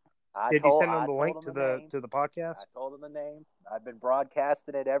did you send them the link to the podcast? I told them the name. I've been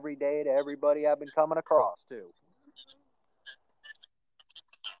broadcasting it every day to everybody I've been coming across too.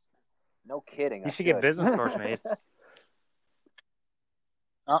 No kidding. You should get business cards made.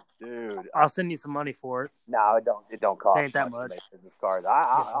 Dude, I'll send you some money for it. No, it don't cost ain't that much to make business cards.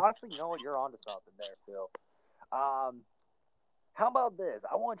 I honestly, you know what, you're onto something there, Phil. How about this?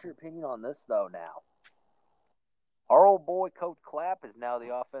 I want your opinion on this though. Now, our old boy Coach Clapp is now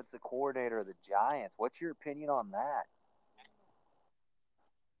the offensive coordinator of the Giants. What's your opinion on that?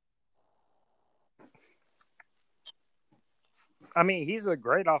 I mean, he's a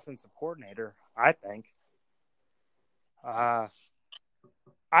great offensive coordinator, I think.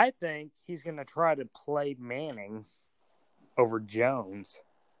 I think he's going to try to play Manning over Jones.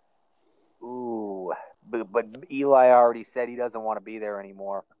 Ooh, but Eli already said he doesn't want to be there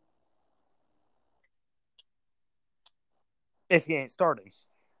anymore. If he ain't starting.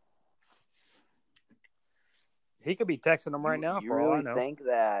 He could be texting him right now for all I know. You really think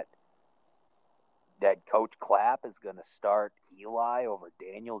that Coach Clapp is going to start Eli over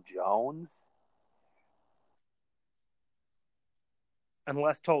Daniel Jones?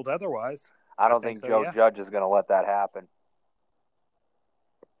 Unless told otherwise. I don't think Joe Judge is going to let that happen.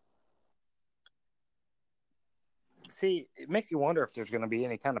 See, it makes you wonder if there's going to be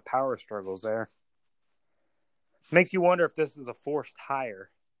any kind of power struggles there. It makes you wonder if this is a forced hire.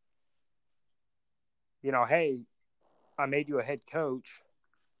 You know, hey, I made you a head coach.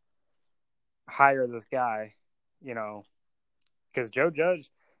 Hire this guy, you know, because Joe Judge,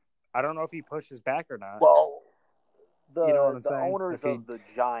 I don't know if he pushes back or not. Well, you know what I'm the saying? Owners of the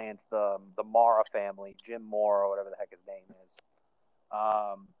Giants, the Mara family, Jim Mora, or whatever the heck his name is,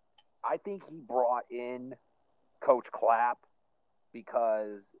 I think he brought in Coach Clapp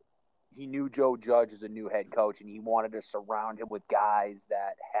because he knew Joe Judge is a new head coach, and he wanted to surround him with guys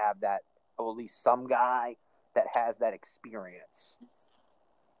that have that, or at least some guy that has that experience.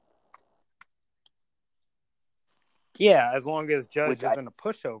 Yeah, as long as Judge isn't a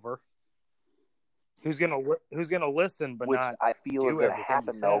pushover, who's gonna listen but not I feel is going to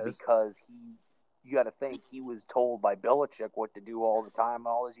happen though, because you got to think he was told by Belichick what to do all the time,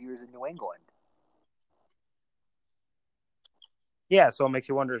 all his years in New England. Yeah, so it makes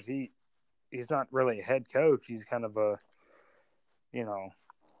you wonder: he's not really a head coach; he's kind of a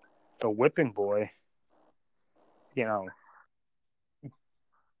whipping boy. You know,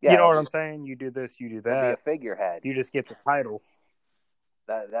 Yeah, you know what I'm saying? You do this, you do he'll be a that. figurehead. You just get the title.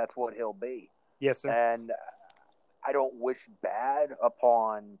 That's what he'll be. Yes, sir. And I don't wish bad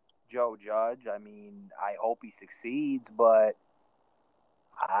upon Joe Judge. I mean, I hope he succeeds, but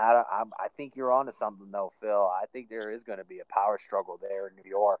I think you're onto something, though, Phil. I think there is going to be a power struggle there in New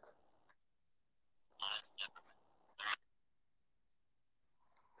York.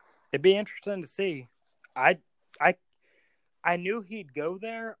 It'd be interesting to see. I I I knew he'd go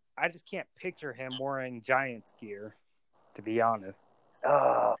there. I just can't picture him wearing Giants gear, to be honest.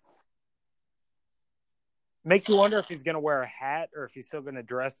 Uh, Makes you wonder if he's going to wear a hat or if he's still going to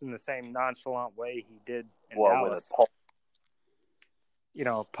dress in the same nonchalant way he did in Dallas.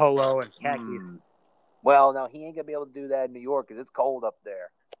 Polo and khakis. Well, no, he ain't going to be able to do that in New York because it's cold up there.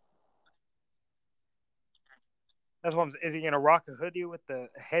 That's what is he going to rock a hoodie with the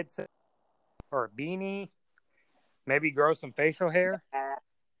headset or a beanie? Maybe grow some facial hair?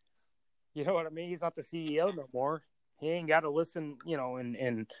 You know what I mean? He's not the CEO no more. He ain't got to listen,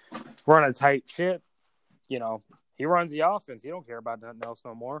 and run a tight ship. He runs the offense. He don't care about nothing else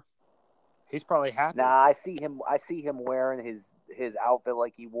no more. He's probably happy. Nah, I see him wearing his outfit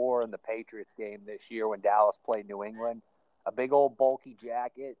like he wore in the Patriots game this year when Dallas played New England. A big old bulky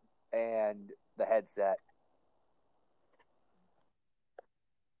jacket and the headset.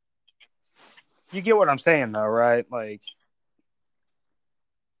 You get what I'm saying, though, right? Like,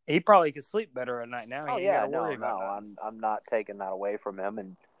 he probably could sleep better at night now. Oh, yeah, no. I'm not taking that away from him,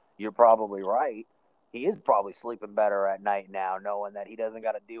 and you're probably right. He is probably sleeping better at night now, knowing that he doesn't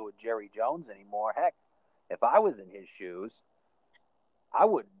got to deal with Jerry Jones anymore. Heck, if I was in his shoes, I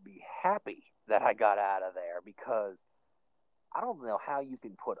would be happy that I got out of there because I don't know how you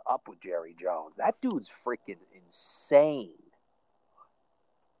can put up with Jerry Jones. That dude's freaking insane.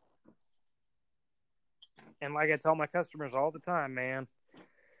 And like I tell my customers all the time, man,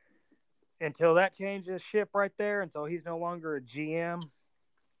 until that changes ship right there, until he's no longer a GM,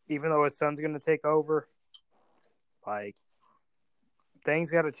 even though his son's going to take over, like, things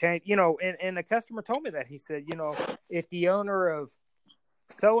got to change. And the customer told me that. He said, if the owner of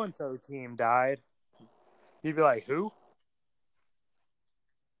so-and-so team died, he'd be like, who?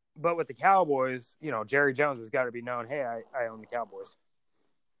 But with the Cowboys, Jerry Jones has got to be known, hey, I own the Cowboys.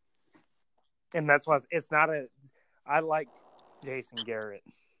 And that's why I liked Jason Garrett.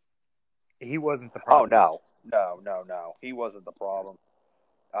 He wasn't the problem. Oh, no. He wasn't the problem.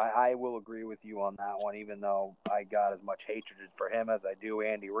 I will agree with you on that one, even though I got as much hatred for him as I do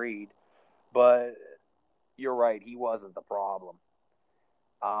Andy Reid. But you're right, he wasn't the problem.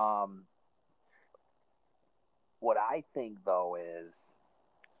 What I think, though, is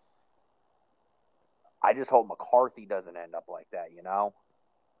I just hope McCarthy doesn't end up like that,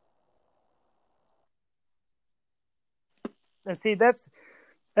 And see, that's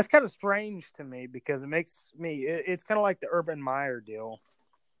kind of strange to me because it makes me. It's kind of like the Urban Meyer deal,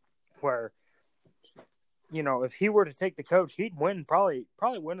 where if he were to take the coach, he'd probably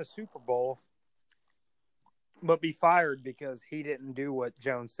win a Super Bowl, but be fired because he didn't do what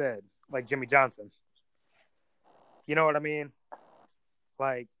Jones said, like Jimmy Johnson. You know what I mean?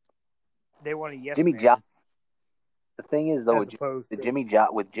 Like they want a yes Jimmy man. Johnson. The thing is, though, with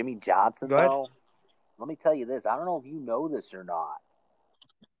Jimmy Johnson, though, let me tell you this. I don't know if you know this or not.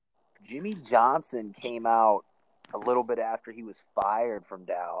 Jimmy Johnson came out a little bit after he was fired from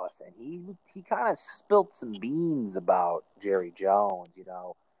Dallas, and he kind of spilt some beans about Jerry Jones,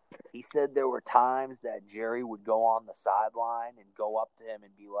 He said there were times that Jerry would go on the sideline and go up to him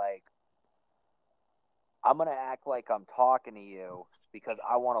and be like, I'm going to act like I'm talking to you because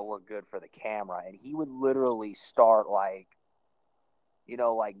I want to look good for the camera. And he would literally start like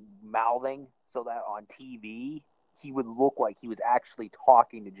mouthing so that on TV he would look like he was actually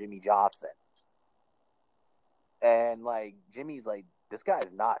talking to Jimmy Johnson. And like Jimmy's like, this guy's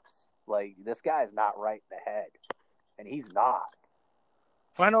nuts. Like this guy's not right in the head. And he's not.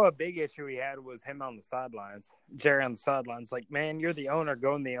 Well, I know a big issue he had was him on the sidelines. Jerry on the sidelines. Like, man, you're the owner.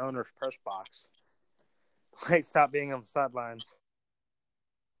 Go in the owner's press box. Like, stop being on the sidelines.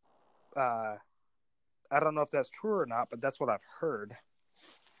 I don't know if that's true or not, but that's what I've heard.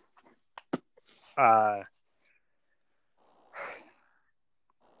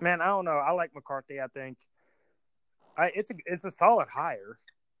 Man, I don't know. I like McCarthy. I think it's a solid hire,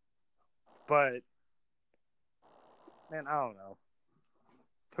 but man, I don't know.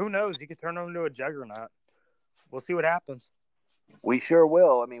 Who knows? He could turn him into a juggernaut. We'll see what happens. We sure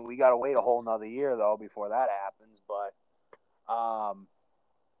will. I mean, we got to wait a whole nother year though before that happens. But,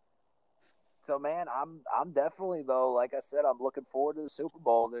 so man, I'm definitely though. Like I said, I'm looking forward to the Super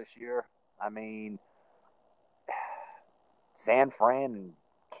Bowl this year. I mean, San Fran and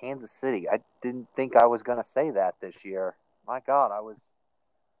Kansas City. I didn't think I was going to say that this year. My God, I was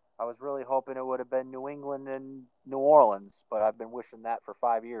really hoping it would have been New England and New Orleans, but I've been wishing that for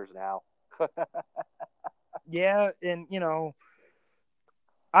 5 years now. Yeah, and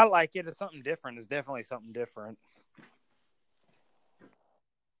I like it. It's something different. It's definitely something different.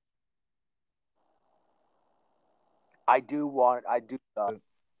 I do. What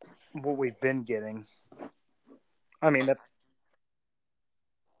we've been getting. I mean, that's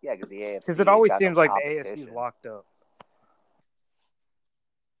because the AFC, because it always got seems no like the AFC is locked up.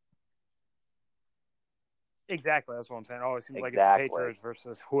 Exactly, that's what I'm saying. It always seems like it's the Patriots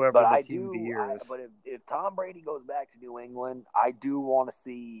versus whoever the team of the year is. But if Tom Brady goes back to New England, I do want to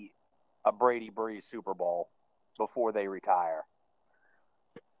see a Brady Breeze Super Bowl before they retire.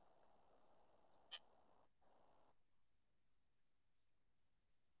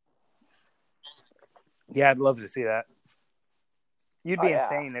 Yeah, I'd love to see that. You'd be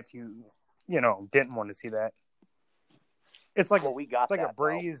insane if you didn't want to see that. It's like a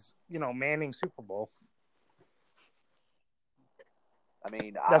Breeze, Manning Super Bowl. I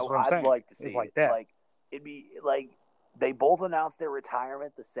mean, that's what I'm saying. I'd like to see it's like that. Like it'd be like they both announced their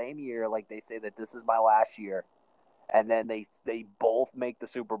retirement the same year. Like they say that this is my last year, and then they both make the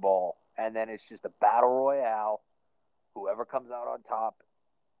Super Bowl, and then it's just a battle royale. Whoever comes out on top.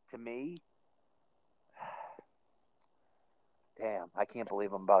 To me, damn, I can't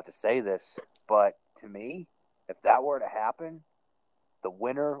believe I'm about to say this, but to me, if that were to happen, the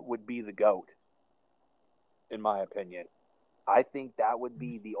winner would be the GOAT, in my opinion. I think that would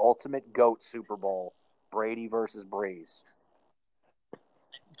be the ultimate GOAT Super Bowl, Brady versus Breeze.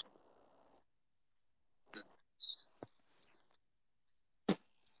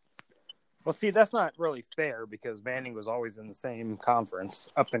 Well, see, that's not really fair because Manning was always in the same conference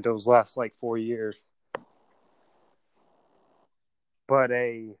up until his last 4 years. But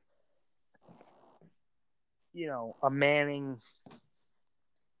a Manning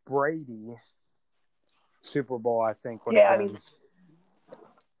Brady Super Bowl, I think would have been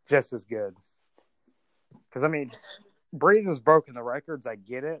just as good. Because Breeze has broken the records. I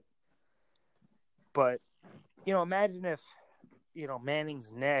get it, but imagine if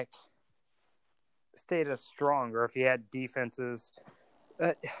Manning's neck stayed as strong, or if he had defenses.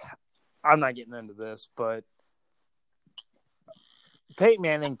 I'm not getting into this, but Peyton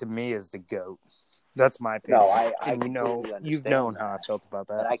Manning to me is the GOAT. That's my opinion. No, I you've known how I felt about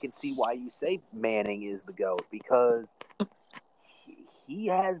that. And I can see why you say Manning is the GOAT, because he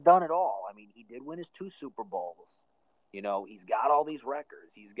has done it all. I mean, he did win his 2 Super Bowls. He's got all these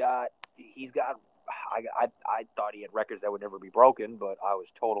records. He's got I thought he had records that would never be broken, but I was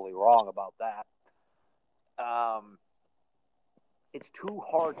totally wrong about that. It's too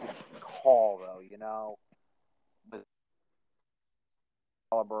hard to call, though, the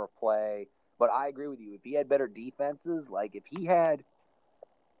caliber of play. But I agree with you. If he had better defenses, like if he had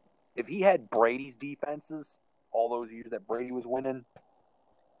Brady's defenses all those years that Brady was winning,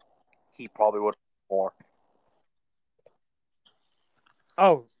 he probably would have more.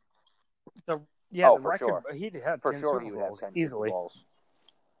 Oh, the record. Sure. He'd have 10 Super he would Bowls, have 10 easily. Super Bowls.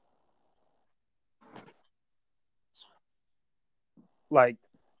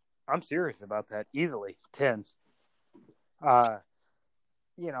 I'm serious about that. Easily 10. And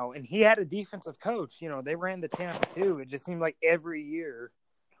he had a defensive coach. They ran the Tampa too. It just seemed like every year,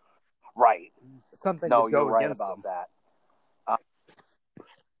 right? Something would go you're right against about them. that.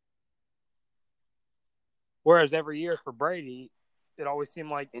 Whereas every year for Brady, it always seemed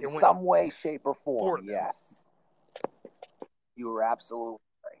like in some way, shape, or form. Yes, you were absolutely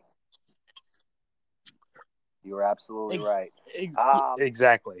right. You were absolutely right.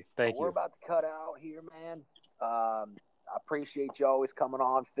 Exactly. Thank you. We're about to cut out here, man. I appreciate you always coming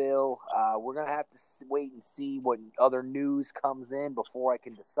on, Phil. We're going to have to wait and see what other news comes in before I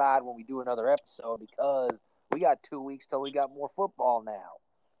can decide when we do another episode, because we got 2 weeks till we got more football now.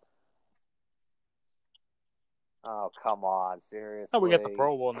 Oh, come on. Seriously. Oh, we got the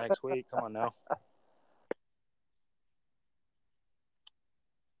Pro Bowl next week. Come on now.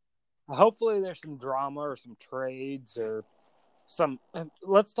 Hopefully there's some drama or some trades or some.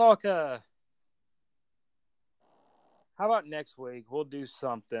 Let's talk. How about next week? We'll do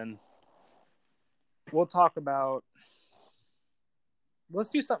something. We'll talk about. Let's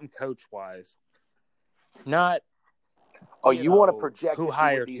do something coach-wise. Not. Oh, you want to project who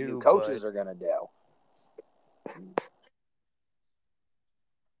hired these new coaches are going to do?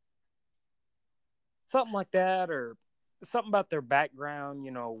 Something like that, or something about their background.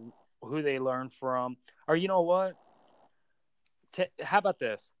 Who they learned from, or you know what? How about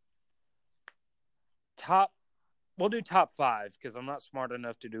this? Top, we'll do top 5 because I'm not smart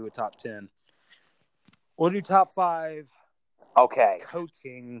enough to do a top 10. We'll do top 5. Okay.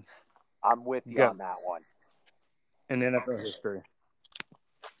 Coaching. I'm with you on that one. In NFL history.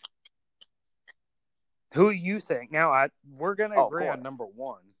 Who you think? Now, we're going to agree on number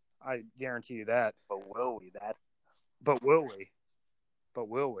 1. I guarantee you that. But will we? But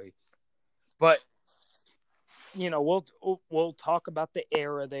will we? But, we'll talk about the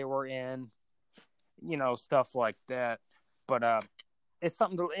era they were in, stuff like that. But it's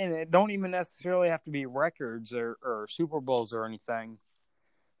something to, and it don't even necessarily have to be records or Super Bowls or anything.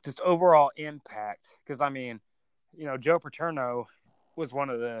 Just overall impact. Because, Joe Paterno was one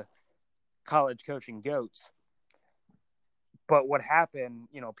of the college coaching goats. But what happened,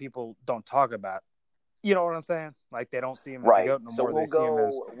 people don't talk about. You know what I'm saying? Like, they don't see him as a goat no more. They see him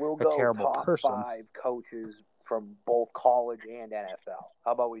as a terrible person. We'll go top 5 coaches from both college and NFL.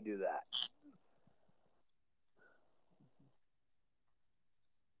 How about we do that?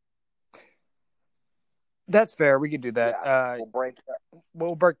 That's fair. We could do that. Yeah,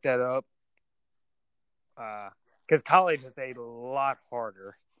 we'll break that up. Because college is a lot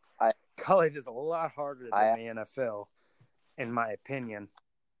harder. College is a lot harder than the NFL, in my opinion.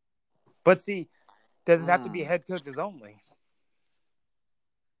 But see, does it have to be head coaches only?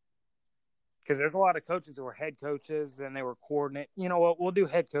 Because there's a lot of coaches who are head coaches and they were coordinate. You know what? We'll do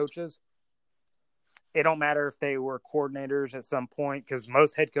head coaches. It don't matter if they were coordinators at some point, because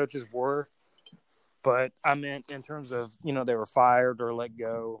most head coaches were. But I meant in terms of, they were fired or let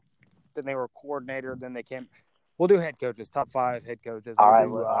go. Then they were coordinator. Then they came. We'll do head coaches, top 5 head coaches. All right,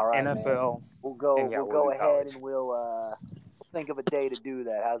 NFL. Man. We'll go ahead and we'll think of a day to do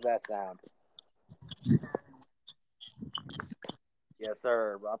that. How's that sound? Yes,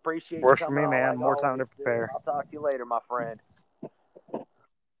 sir. I appreciate Works you for me, man. More time to prepare. I'll talk to you later, my friend. All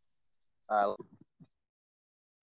right.